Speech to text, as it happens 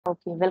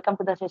Okay, welcome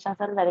to the session,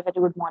 sir. Very, very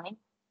good morning.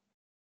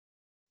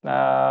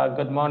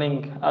 Good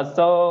morning.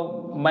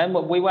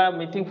 Ma'am, we were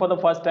meeting for the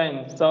first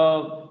time.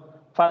 So,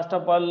 first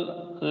of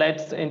all,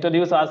 let's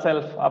introduce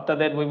ourselves. After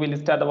that, we will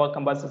start our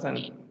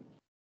conversation.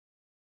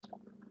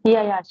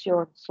 Yeah, yeah,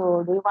 sure.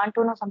 So, do you want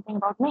to know something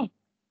about me?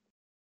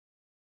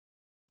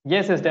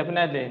 Yes, yes,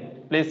 definitely.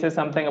 Please say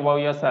something about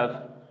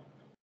yourself.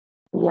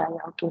 Yeah,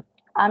 yeah, okay.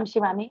 I'm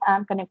Shivani.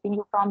 I'm connecting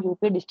you from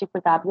UP district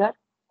Pratapgarh.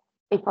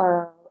 If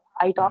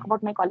I talk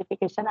about my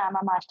qualification, I'm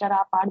a Master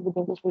of Art with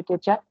English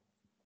Literature,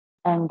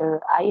 and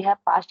I have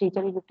passed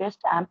teacher review test.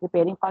 I'm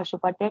preparing for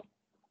Super TET.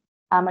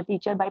 I'm a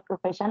teacher by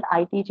profession.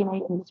 I teach in a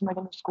English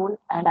medium school,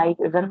 and I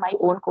run my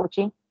own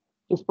coaching,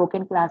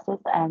 spoken classes,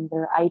 and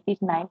I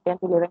teach 9th,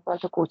 10th, 11th,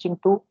 12th coaching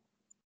too.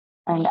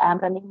 And I'm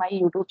running my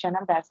YouTube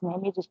channel. That's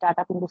name is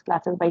Startup English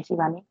Classes by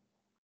Shivani.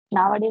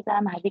 Nowadays,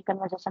 I'm having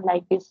conversation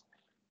like this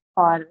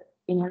for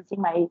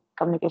enhancing my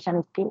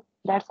communication skill.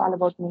 That's all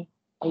about me,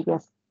 I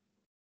guess.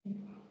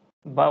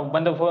 Wow,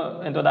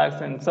 wonderful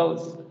introduction.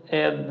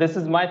 This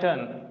is my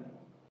turn.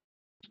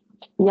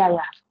 Yeah,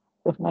 yeah,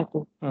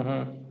 definitely.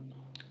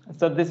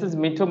 So, this is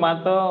Mithu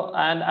Mato,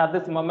 and at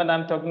this moment,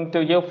 I'm talking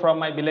to you from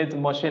my village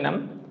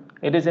Moshinam.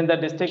 It is in the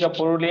district of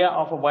Purulia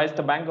of West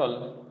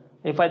Bengal.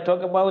 If I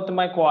talk about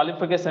my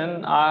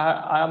qualification,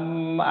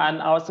 I'm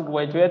an arts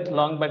graduate.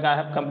 Long back, I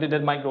have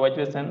completed my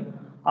graduation.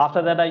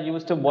 After that, I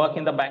used to work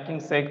in the banking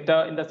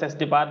sector in the sales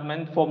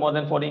department for more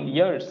than 14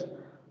 years.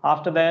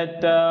 After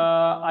that,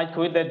 I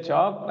quit that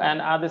job,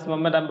 and at this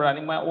moment, I'm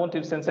running my own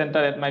tuition center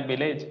at my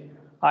village.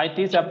 I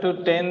teach up to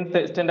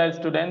 10th standard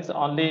students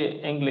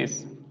only English.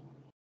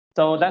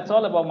 So that's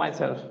all about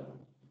myself.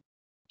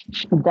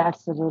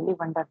 That's really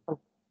wonderful,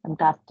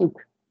 fantastic.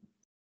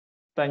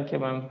 Thank you,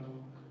 ma'am.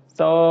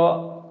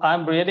 So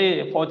I'm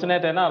really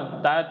fortunate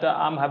enough that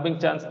I'm having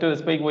chance to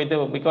speak with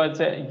you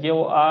because you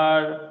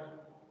are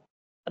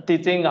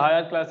teaching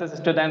higher classes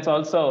students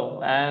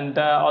also, and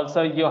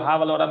also you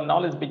have a lot of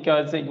knowledge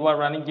because you are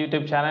running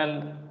YouTube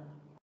channel.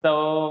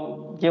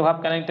 So you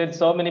have connected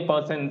so many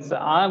persons.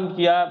 I'm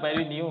here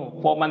very new.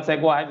 4 months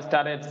ago I have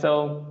started.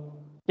 So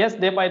yes,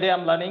 day by day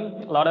I'm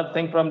learning a lot of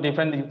things from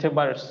different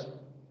YouTubers.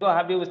 So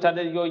have you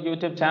started your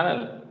YouTube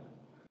channel?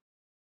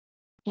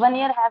 1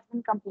 year has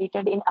been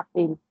completed in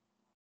April.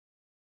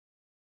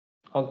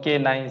 Okay,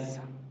 nice.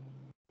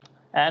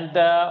 And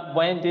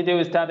when did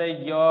you start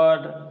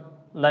your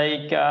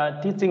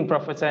teaching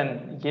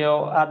profession?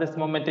 You at this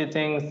moment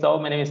teaching so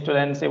many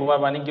students. You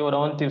are running your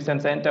own tuition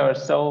center.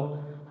 So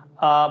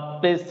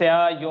please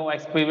share your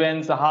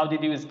experience. How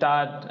did you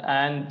start,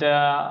 and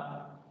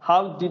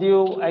how did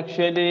you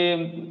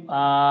actually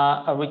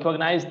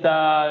recognize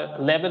the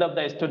level of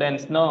the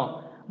students?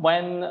 No,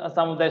 when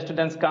some of the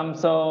students come.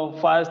 So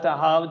first,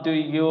 how do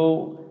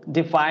you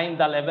define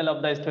the level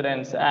of the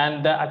students,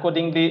 and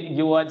accordingly,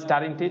 you are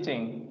starting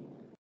teaching.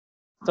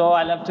 So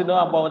I love to know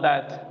about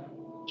that.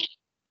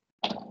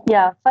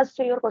 Yeah, first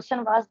your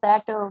question was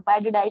that why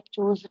did I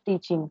choose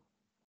teaching?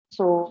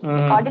 So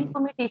according Mm-hmm. to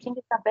me, teaching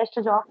is the best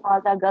job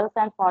for the girls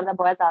and for the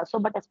boys also,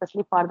 but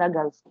especially for the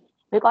girls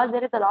because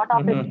there is a lot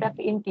of respect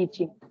Mm-hmm. in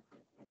teaching.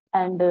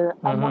 And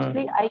I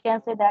mostly Mm-hmm. I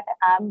can say that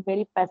I'm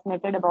very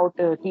passionate about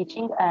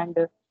teaching,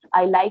 and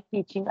I like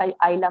teaching.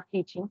 I love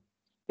teaching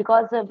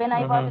because when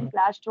I was in Mm-hmm.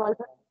 class 12,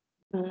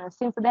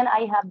 since then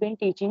I have been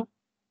teaching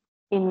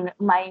in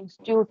my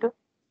institute.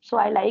 So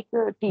I like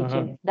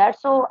teaching. Mm-hmm.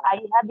 That's so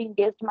I have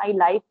engaged my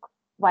life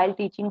while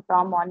teaching.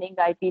 From morning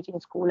I teach in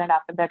school, and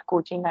after that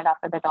coaching, and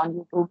after that on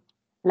YouTube,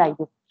 like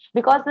this.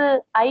 Because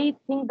I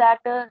think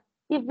that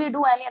if we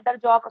do any other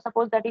job,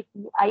 suppose that if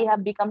I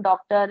have become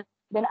doctor,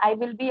 then I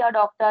will be a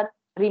doctor,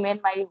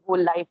 remain my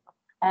whole life.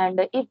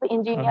 And if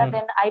engineer,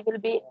 then Mm-hmm. I will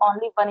be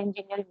only one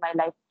engineer in my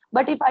life.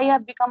 But if I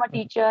have become a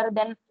teacher,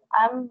 then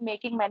I'm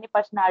making many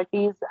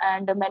personalities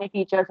and many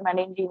teachers,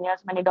 many engineers,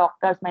 many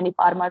doctors, many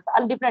farmers,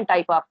 all different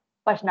type of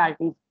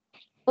personalities.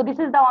 So this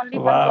is the only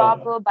one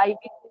job Wow.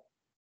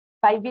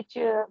 by which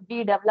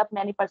we develop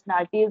many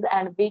personalities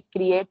and we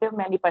create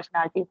many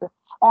personalities.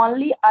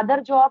 Only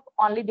other job,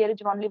 only there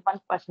is only one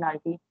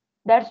personality.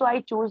 That's why I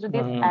choose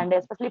this, and Mm-hmm.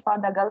 especially for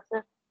the girls,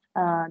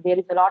 there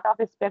is a lot of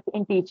respect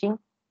in teaching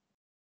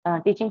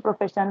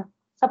profession.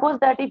 Suppose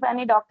that if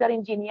any doctor,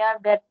 engineer,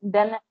 that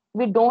then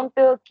we don't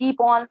keep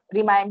on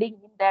reminding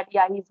him that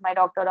yeah, he's my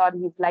doctor or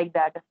he's like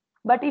that.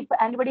 But if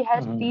anybody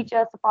has to teach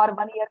us for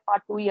 1 year,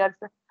 for 2 years,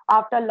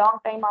 after a long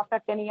time,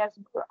 after 10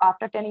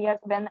 years,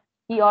 when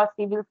he or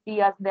she will see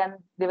us, then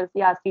they will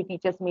see, she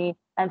teaches me,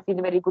 and she's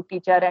a very good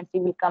teacher, and she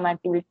will come and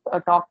she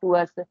will talk to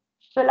us.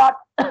 So a lot,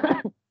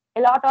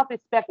 a lot of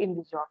respect in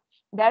this job.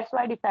 That's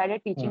why I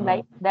decided teaching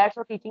life. Mm-hmm. That's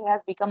what teaching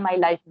has become my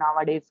life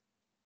nowadays.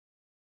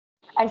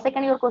 And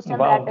second, your question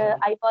that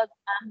Wow.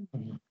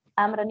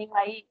 I'm running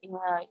my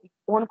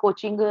own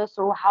coaching.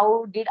 So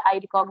how did I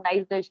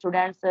recognize the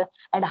students,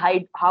 and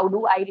how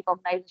do I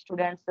recognize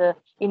students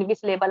in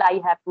which level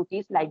I have to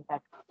teach, like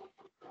that?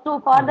 So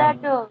for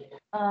that,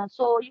 Mm-hmm.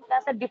 so you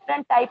can say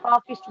different type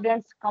of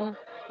students come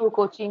to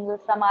coaching.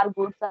 Some are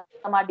good,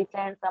 some are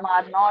decent, some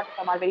are not,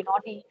 some are very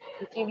naughty,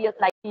 mischievous.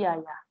 Like, yeah,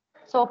 yeah.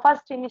 So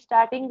first in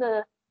starting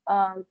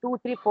 2,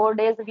 3, 4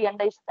 days, we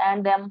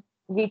understand them.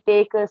 We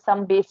take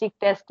some basic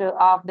test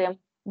of them.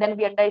 Then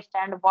we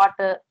understand what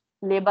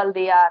label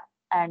they are,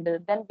 and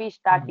then we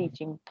start Mhm.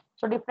 teaching.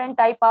 So different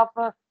type of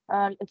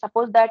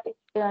suppose that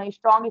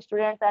strong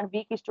students and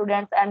weak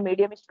students and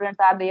medium students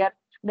are there.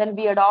 Then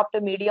we adopt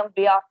a medium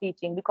way of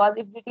teaching,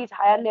 because if it is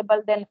higher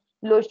level, then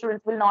low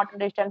students will not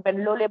understand.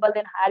 When low level,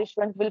 then higher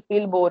students will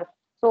feel bored.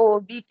 So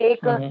we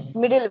take a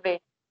Mhm. middle way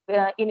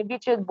in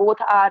which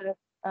both are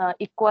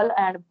equal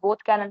and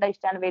both can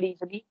understand very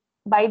easily.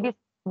 By this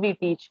we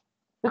teach,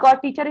 because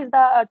teacher is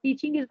the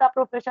teaching is the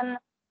profession.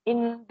 In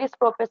this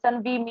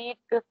profession we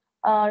meet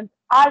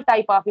all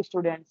type of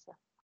students,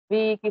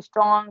 weak,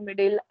 strong,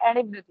 middle,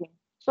 and everything.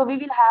 So we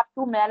will have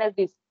to manage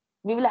this.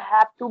 We will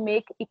have to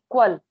make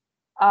equal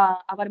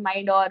our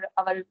mind or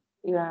our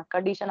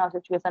condition or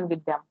situation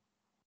with them.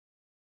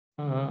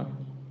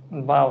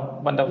 Mhm. Wow,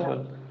 Yeah.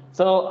 wonderful.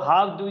 So,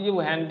 how do you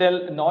handle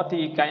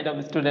naughty kind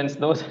of students?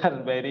 Those are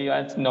very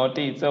much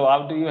naughty. So, how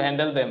do you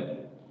handle them?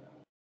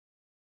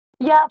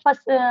 Yeah,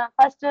 first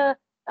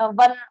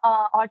one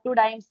or two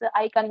times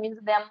I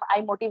convinced them,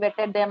 I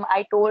motivated them,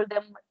 I told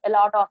them a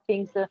lot of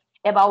things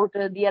about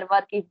their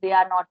work if they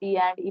are naughty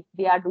and if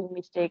they are doing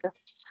mistake.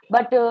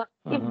 But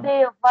if Mhm.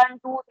 they 1,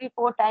 2, 3,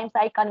 4 times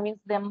I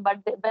convince them, but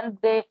when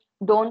they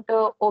don't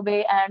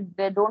obey and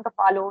they don't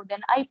follow,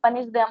 then I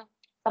punish them.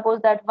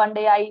 Suppose that one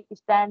day I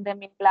stand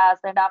them in class,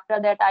 and after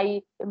that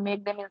I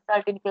make them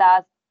insult in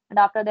class, and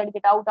after that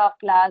get out of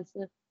class,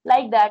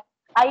 like that.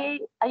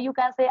 You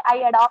can say I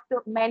adopt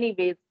many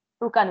ways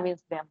to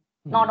convince them,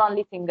 not Mhm.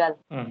 only single.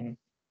 Mhm.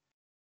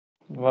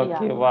 Yeah,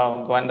 Okay,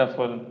 wow,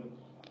 wonderful.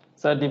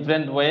 So,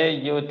 different way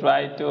you try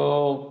to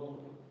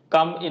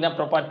come in a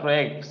proper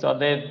track so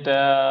that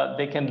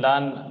they can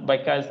learn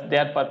because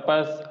their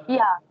purpose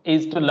yeah.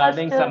 is to First,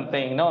 learning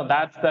something. No,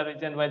 that's the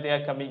reason why they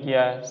are coming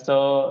here. So,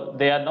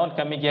 they are not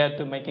coming here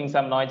to making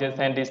some noises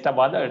and disturb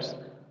others.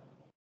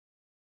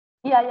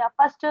 yeah, yeah.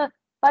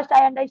 First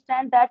I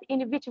understand that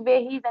in which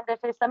way he is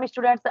understood. Some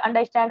students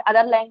understand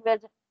other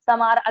language,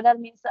 some are other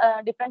means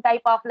different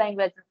type of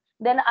language.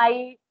 Then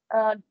I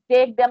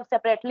take them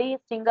separately.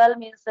 Single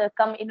means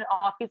come in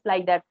office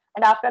like that,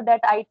 and after that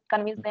I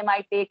convince them.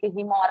 I take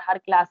him or her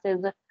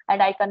classes,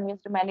 and I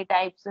convinced many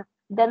types.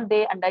 Then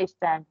they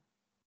understand.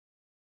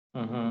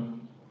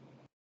 Mhm.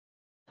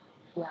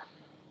 Yeah.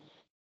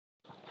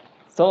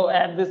 So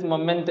at this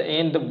moment,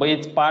 in the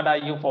which part are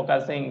you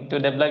focusing to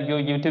develop your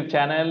YouTube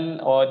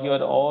channel or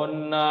your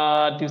own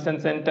tuition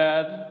center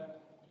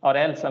or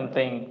else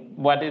something?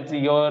 What is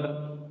your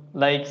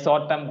like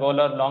short-term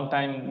goal or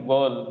long-term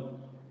goal?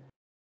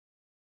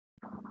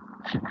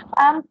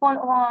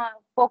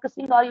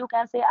 Focusing, or you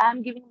can say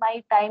I'm giving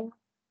my time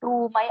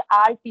to my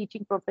art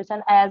teaching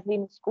profession, as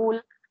in school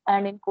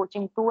and in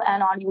coaching too,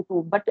 and on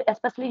YouTube. But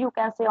especially you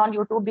can say on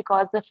YouTube,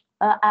 because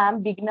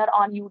I'm beginner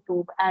on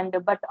YouTube, and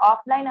but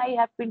offline I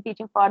have been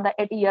teaching for the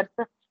 8 years,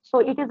 so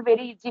it is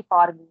very easy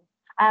for me.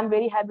 I'm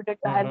very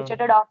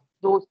habituated Mm-hmm. of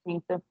those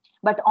things.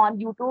 But on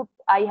YouTube,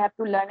 I have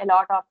to learn a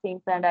lot of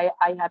things, and I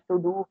have to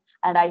do,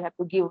 and I have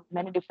to give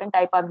many different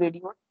type of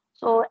videos.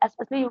 So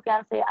especially you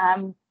can say I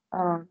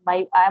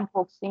am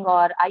focusing,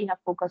 or I have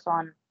focus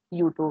on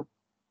YouTube.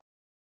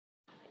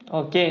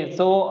 Okay,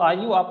 so are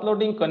you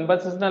uploading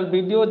conversational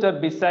videos or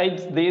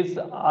besides these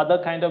other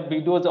kind of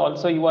videos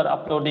also you are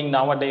uploading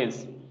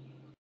nowadays?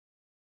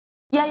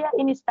 Yeah, yeah.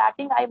 In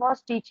starting, I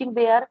was teaching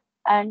there,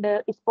 and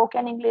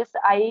spoken English.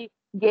 I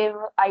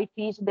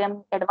teach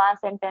them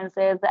advanced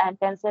sentences and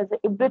tenses,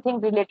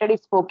 everything related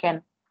is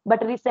spoken.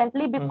 But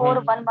recently, before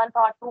Mm-hmm. 1 month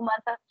or 2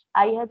 months,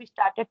 I have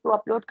started to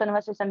upload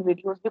conversation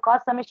videos, because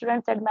some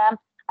students said, "Ma'am,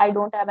 I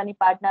don't have any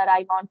partner.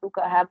 I want to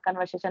have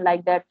conversation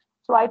like that."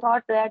 So I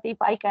thought that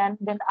if I can,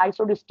 then I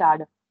should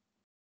start.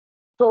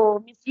 So,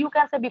 means you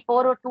can say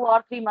before 2 or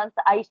 3 months,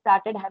 I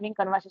started having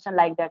conversation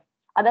like that.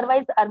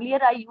 Otherwise, earlier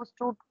I used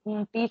to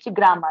teach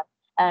grammar,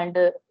 and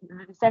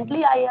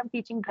recently I am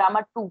teaching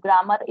grammar too.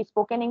 Grammar is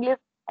spoken English,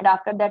 and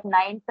after that,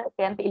 ninth,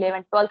 10th,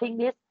 11th, 12th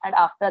English, and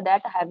after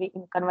that,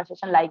 having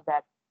conversation like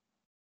that.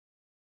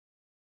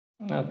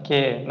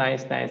 Okay,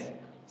 nice, nice.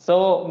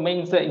 So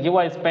means you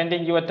are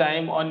spending your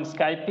time on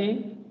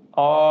Skype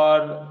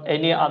or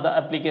any other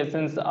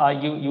applications are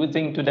you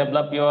using to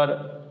develop your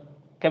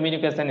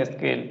communication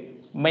skill?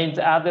 Means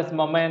at this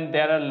moment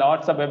there are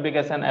lots of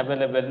applications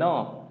available, no?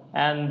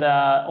 And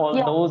all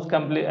Yeah, those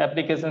complete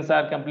applications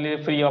are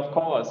completely free of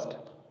cost.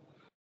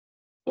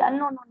 yeah,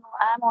 no, no, no.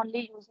 I am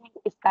only using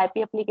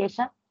Skype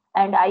application,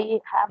 and I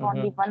have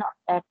only Mm-hmm.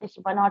 at least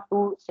 1 or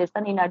 2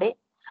 session in a day.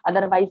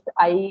 Otherwise,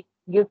 I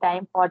give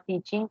time for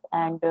teaching,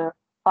 and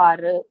for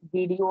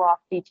video of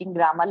teaching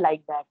grammar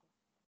like that.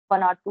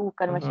 1 or 2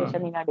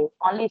 conversation in Mm-hmm. a day.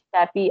 Only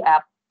Snappy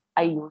app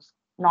I use,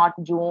 not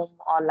Zoom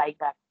or like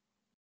that.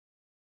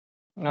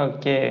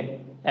 Okay.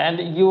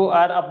 And you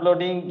are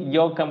uploading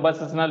your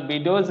conversational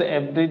videos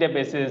every day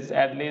basis,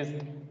 at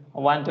least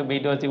 1 2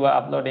 videos you are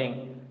uploading.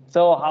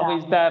 So how Yeah,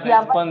 is the yeah,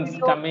 response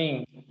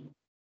coming?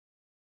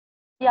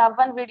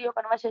 one video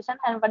conversation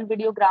and one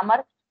video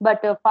grammar.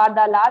 But for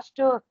the last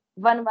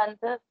 1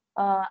 month,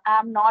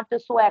 I'm not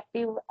so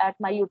active at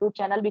my YouTube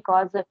channel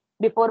because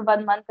before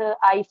 1 month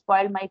I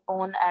spoiled my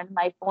phone and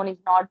my phone is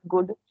not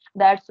good.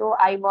 That's so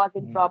I was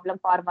in problem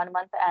for 1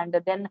 month,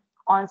 and then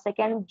on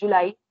 2nd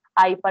July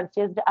I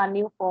purchased a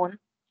new phone.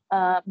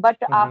 But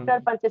after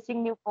Mm-hmm.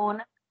 purchasing new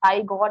phone,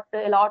 I got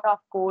a lot of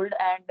cold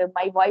and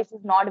my voice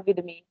is not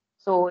with me.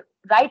 So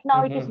right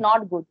now it is Mm-hmm.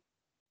 not good.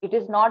 It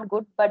is not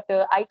good, but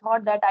I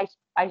thought that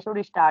I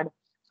should start.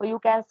 So you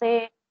can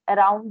say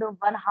around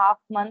 1.5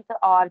 month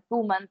or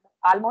 2 months,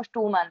 almost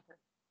 2 months.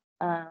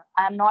 I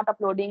am not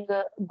uploading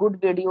good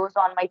videos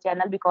on my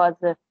channel because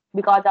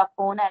of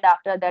phone, and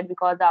after that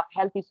because of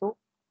health issue.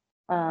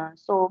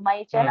 So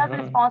my channel's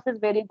Mm-hmm. response is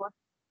very good,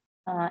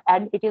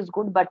 and it is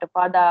good, but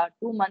for the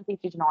 2 months it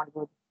is not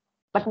good.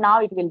 But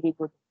now it will be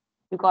good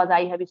because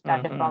I have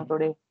started from Mm-hmm.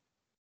 today.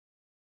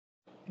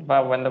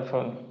 Wow,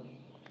 wonderful.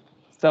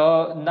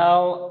 So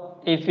now,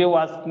 if you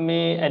ask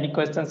me any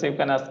questions, you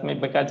can ask me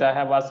because I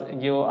have asked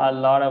you a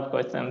lot of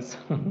questions.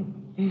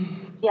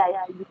 Yeah,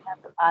 yeah, you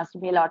have asked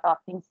me a lot of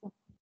things.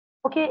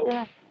 Okay,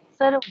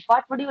 sir,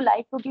 what would you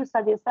like to give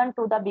suggestion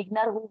to the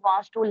beginner who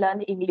wants to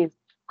learn English?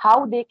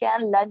 How they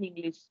can learn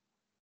English?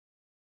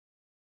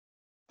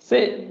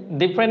 See,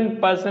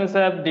 different persons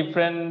have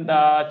different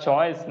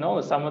choice. No,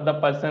 some of the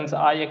persons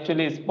I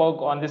actually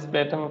spoke on this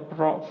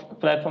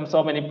platform.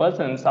 So many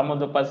persons. Some of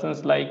the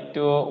persons like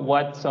to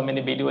watch so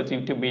many videos,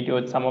 YouTube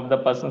videos. Some of the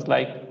persons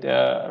like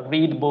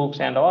read books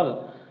and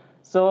all.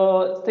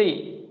 So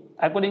see,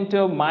 according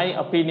to my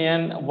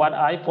opinion, what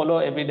I follow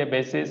everyday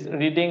basis: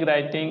 reading,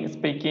 writing,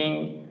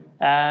 speaking,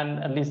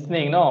 and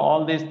listening. No,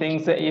 all these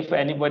things. If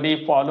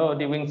anybody follow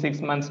during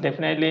 6 months,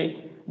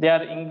 definitely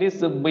their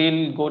English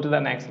will go to the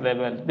next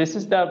level. This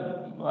is the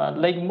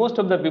like most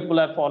of the people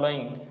are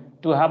following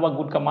to have a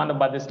good command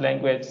about this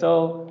language.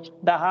 So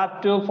they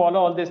have to follow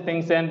all these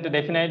things, and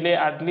definitely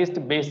at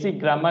least basic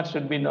grammar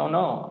should be known.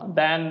 No,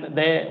 then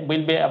they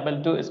will be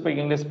able to speak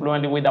English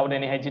fluently without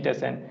any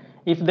hesitation.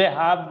 If they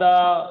have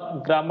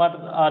the grammar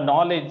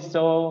knowledge,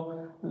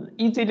 so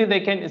easily they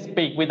can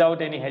speak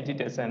without any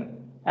hesitation,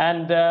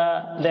 and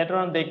later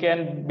on they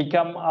can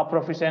become a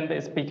proficient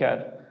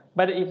speaker.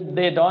 But if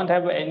they don't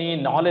have any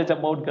knowledge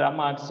about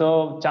grammar,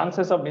 so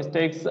chances of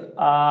mistakes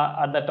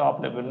are at the top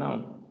level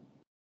now.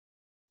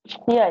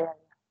 Yeah, yeah,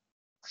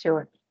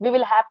 sure. We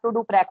will have to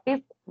do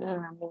practice,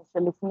 means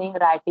listening,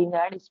 writing,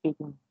 and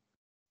speaking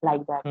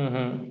like that.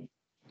 Mm-hmm.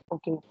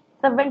 Okay.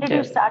 So when did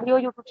you Yes. start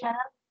your YouTube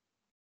channel?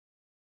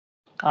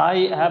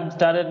 I have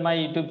started my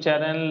YouTube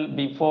channel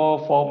before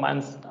 4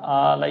 months.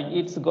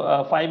 Like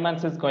 5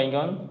 months is going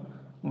on,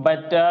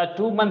 but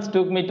 2 months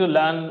took me to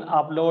learn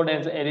upload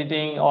and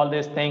editing all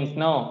these things.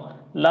 No,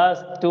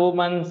 last 2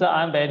 months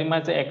I'm very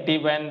much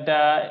active, and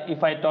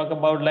if I talk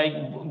about like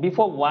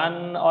before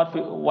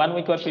 1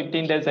 week or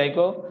 15 days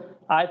ago,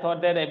 I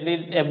thought that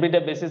everyday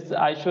basis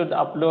I should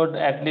upload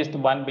at least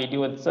one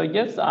video. So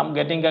yes, I'm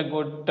getting a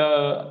good.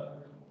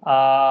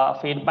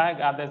 Feedback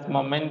at this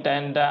moment,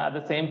 and at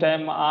the same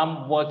time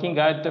I'm working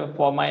hard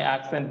for my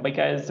accent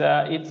because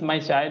it's my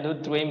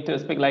childhood dream to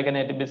speak like a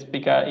native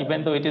speaker,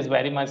 even though it is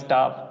very much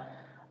tough.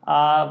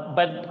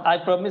 But I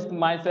promised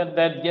myself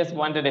that yes,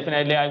 one day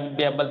definitely I will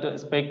be able to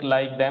speak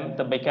like them,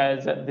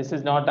 because this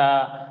is not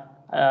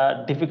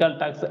a difficult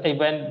task.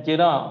 Even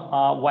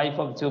wife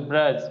of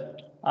Jubraj,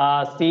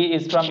 she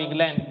is from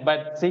England,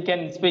 but she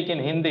can speak in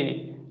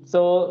Hindi.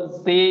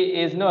 So she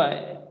is no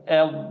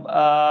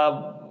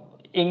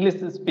English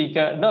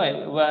speaker. No,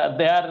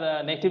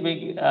 their native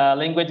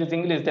language is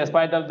English.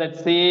 Despite of that,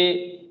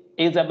 she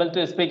is able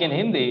to speak in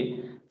Hindi.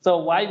 So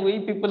why we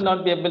people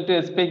not be able to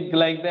speak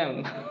like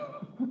them?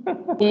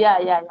 Yeah,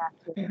 yeah, yeah.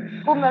 Sure.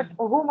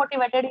 Who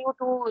motivated you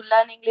to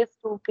learn English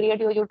to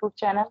create your YouTube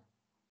channel?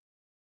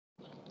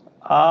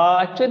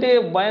 Actually,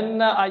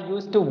 when I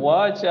used to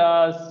watch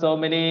so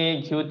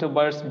many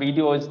YouTubers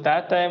videos,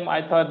 that time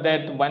I thought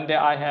that one day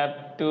I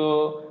have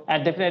to,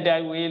 and definitely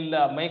I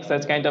will make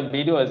such kind of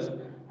videos.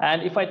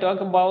 And if I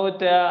talk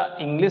about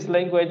English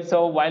language,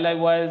 so while I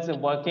was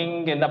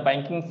working in the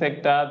banking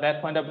sector,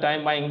 that point of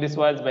time my English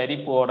was very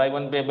poor. I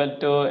won't be able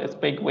to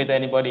speak with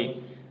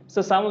anybody.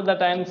 So some of the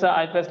times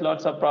I face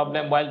lots of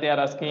problem while they are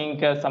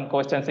asking some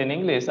questions in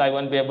English. I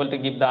won't be able to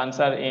give the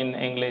answer in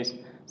English.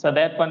 So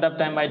that point of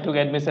time I took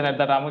admission at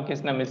the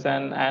Ramakrishna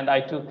Mission, and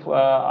I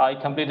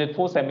completed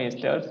 4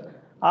 semesters.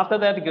 After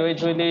that,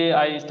 gradually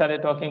I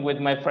started talking with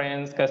my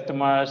friends,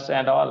 customers,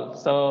 and all.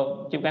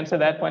 So you can say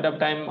that point of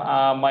time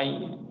my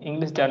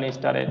English journey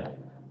started.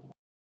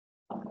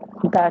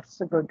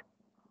 That's good.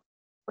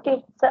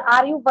 Okay. So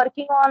are you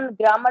working on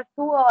grammar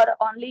too, or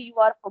only you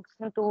are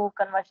focusing to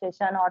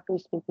conversation or to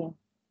speaking?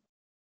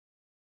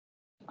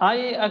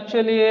 I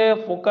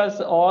actually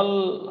focus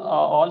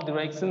all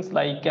directions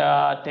like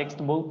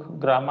textbook,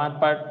 grammar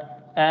part,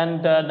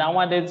 and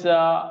nowadays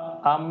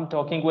I'm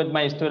talking with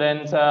my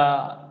students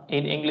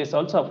in English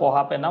also for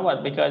half an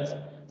hour, because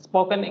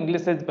spoken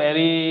English is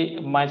very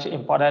much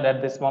important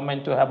at this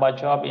moment to have a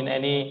job in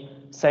any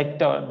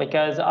sector.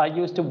 Because I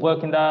used to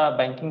work in the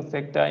banking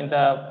sector in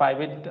the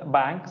private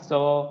bank,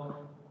 so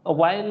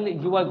while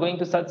you are going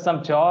to search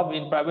some job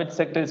in private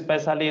sector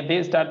especially,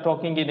 they start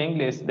talking in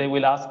English. They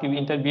will ask you,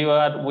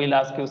 interviewer will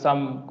ask you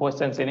some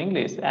questions in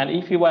English, and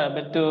if you are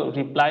able to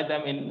reply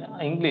them in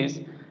English,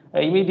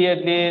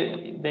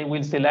 immediately they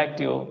will select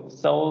you.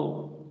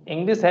 So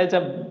English has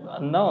a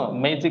no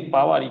magic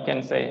power, you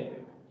can say.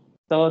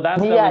 So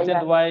that's the Yeah, reason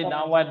yeah, why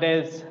definitely.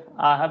 nowadays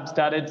I have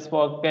started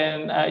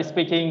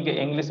speaking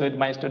English with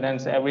my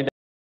students every day,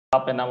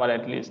 half an hour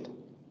at least.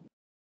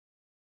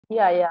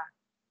 Yeah, yeah.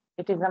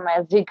 It is a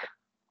magic.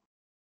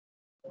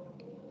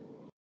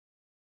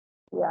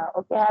 Yeah.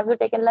 Okay. Have you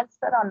taken lunch,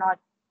 sir, or not?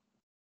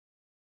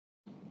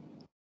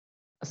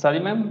 Sorry,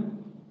 ma'am.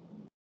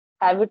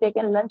 Have you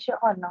taken lunch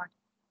or not?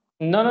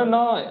 No, no,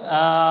 no.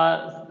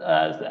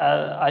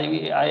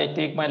 I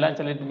take my lunch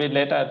a little bit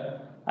later.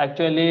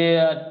 Actually,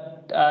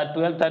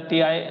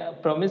 12:30. I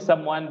promised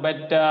someone,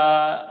 but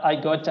I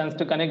got chance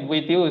to connect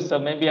with you. So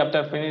maybe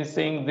after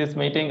finishing this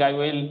meeting, I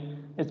will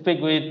speak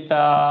with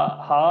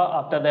her.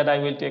 After that, I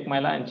will take my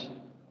lunch.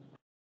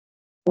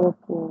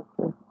 Okay,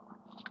 okay.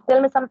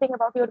 Tell me something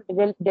about your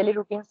daily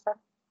routine, sir.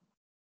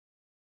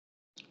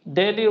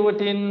 Daily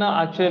routine,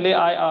 actually,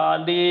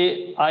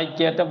 I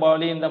get up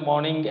early in the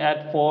morning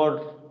at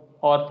 4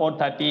 or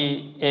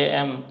 4:30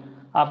 a.m.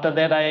 After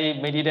that, I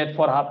meditate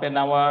for half an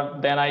hour.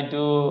 Then I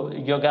do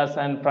yogas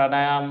and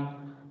pranayam.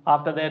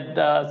 After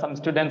that, some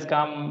students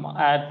come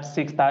at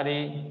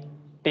 6:30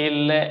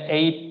 till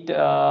 8,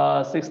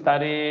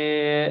 6:30,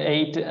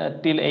 8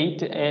 till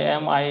 8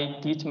 a.m. I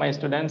teach my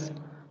students.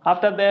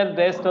 After that,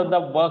 rest of the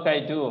work I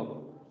do.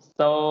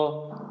 So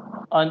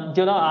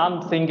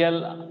I'm single,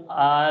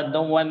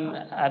 no one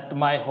at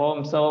my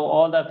home, so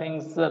all the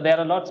things, there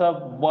are lots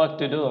of work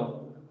to do,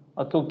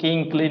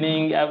 cooking,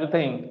 cleaning,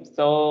 everything.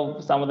 So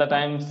some of the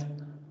times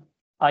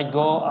I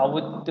go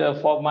out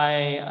for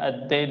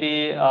my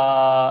daily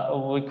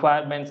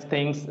requirements,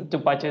 things to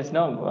purchase,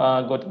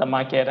 no, go to the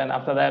market, and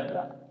after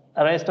that,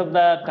 rest of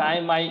the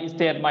time I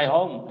stay at my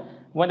home.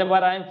 Whenever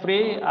I'm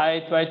free,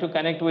 I try to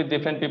connect with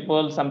different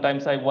people.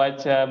 Sometimes I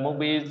watch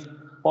movies,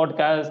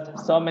 podcasts,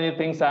 so many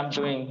things I'm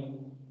doing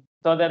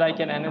so that I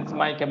can enhance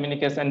my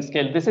communication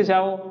skill. This is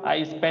how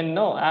I spend.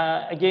 No,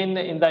 again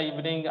in the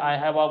evening I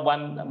have a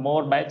one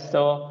more batch,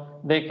 so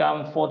they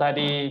come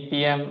 4:30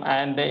 p.m.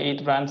 and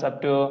it runs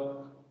up to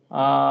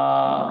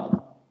uh,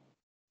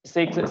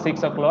 6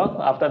 o'clock.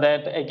 After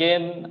that,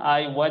 again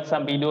I watch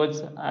some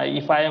videos.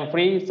 If I am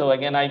free, so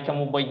again I come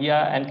over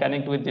here and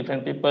connect with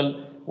different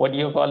people.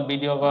 Audio call,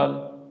 video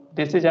call.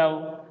 This is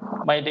how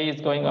my day is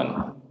going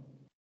on.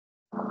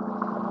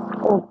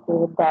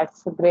 Okay,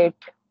 that's great.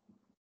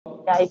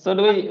 Yeah, if So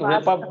do you want we to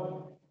wrap ask, up?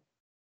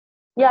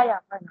 yeah, yeah,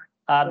 why not?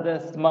 At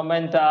Yes. this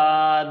moment,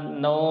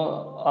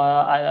 no,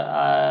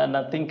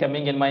 nothing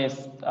coming in my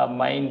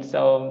mind.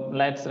 So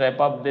let's wrap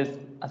up this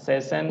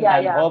session Yeah,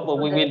 and yeah, hope we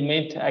we should. will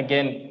meet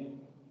again.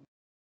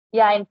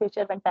 Yeah, in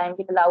future when time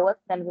will allow us,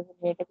 then we will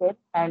meet again.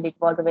 And it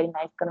was a very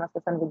nice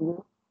conversation with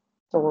you.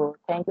 So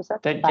thank you, sir.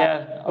 Take Bye.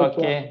 care. Take care.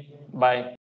 Okay. Bye.